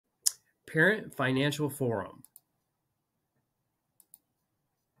Parent Financial Forum.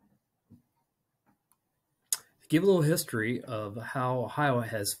 To give a little history of how Ohio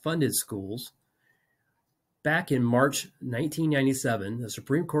has funded schools, back in March 1997, the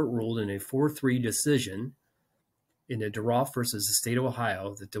Supreme Court ruled in a 4-3 decision in the DeRoff versus the state of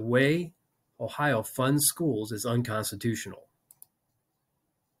Ohio that the way Ohio funds schools is unconstitutional.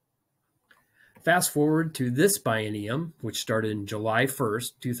 Fast forward to this biennium, which started in July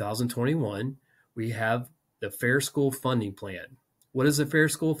 1st, 2021, we have the Fair School Funding Plan. What is the Fair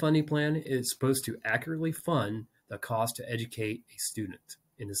School Funding Plan? It's supposed to accurately fund the cost to educate a student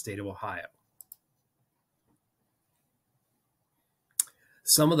in the state of Ohio.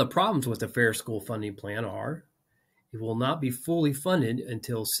 Some of the problems with the Fair School Funding Plan are it will not be fully funded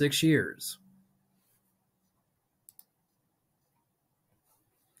until 6 years.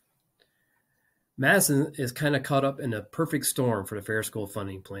 Madison is kind of caught up in a perfect storm for the Fair School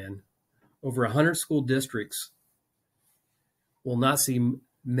Funding Plan. Over 100 school districts will not see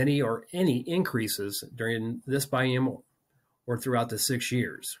many or any increases during this biennium or throughout the 6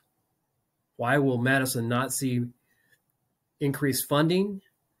 years. Why will Madison not see increased funding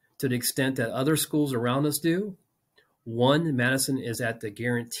to the extent that other schools around us do? One, Madison is at the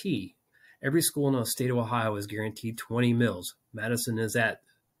guarantee. Every school in the state of Ohio is guaranteed 20 mills. Madison is at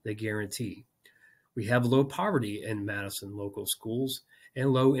the guarantee. We have low poverty in Madison local schools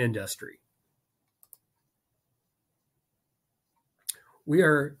and low industry. We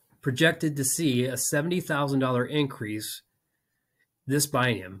are projected to see a $70,000 increase this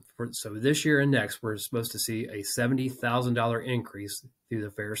biennium. So this year and next, we're supposed to see a $70,000 increase through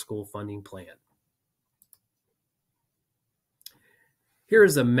the Fair School Funding Plan. Here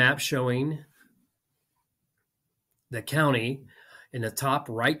is a map showing the county. In the top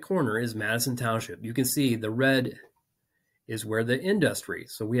right corner is Madison Township. You can see the red is where the industry.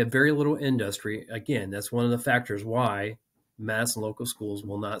 So we have very little industry. Again, that's one of the factors why Madison Local Schools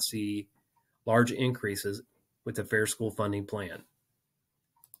will not see large increases with the Fair School Funding Plan.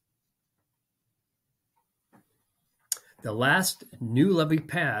 The last new levy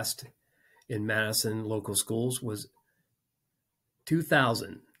passed in Madison Local Schools was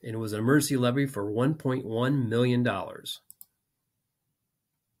 2000, and it was an emergency levy for $1.1 million.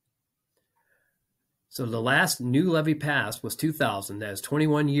 So the last new levy passed was 2000. That is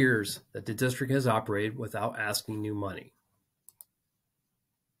 21 years that the district has operated without asking new money.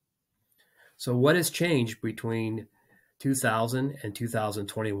 So what has changed between 2000 and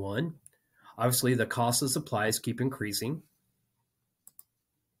 2021? Obviously, the cost of supplies keep increasing.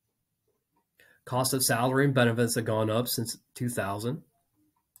 Cost of salary and benefits have gone up since 2000.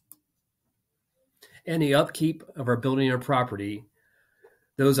 And the upkeep of our building and property,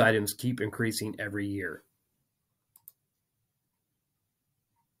 those items keep increasing every year.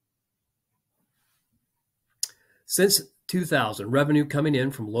 Since 2000, revenue coming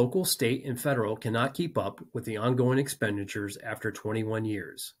in from local, state, and federal cannot keep up with the ongoing expenditures after 21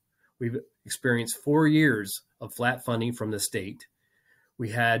 years. We've experienced 4 years of flat funding from the state.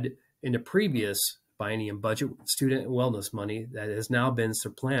 We had in the previous biennium budget student wellness money that has now been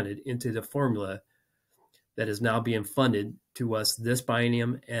supplanted into the formula that is now being funded to us this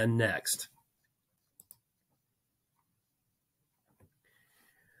biennium and next.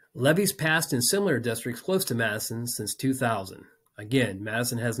 Levies passed in similar districts close to Madison since 2000. Again,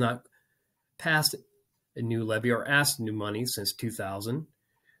 Madison has not passed a new levy or asked new money since 2000.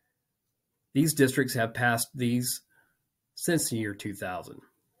 These districts have passed these since the year 2000.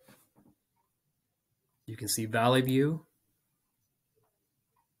 You can see Valley View,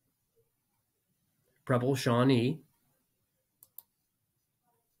 Preble, Shawnee,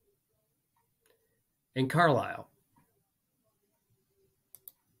 and Carlisle.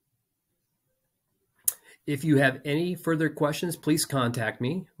 If you have any further questions, please contact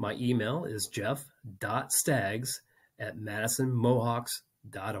me. My email is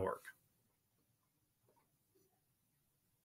jeff.staggs@madisonmohawks.org.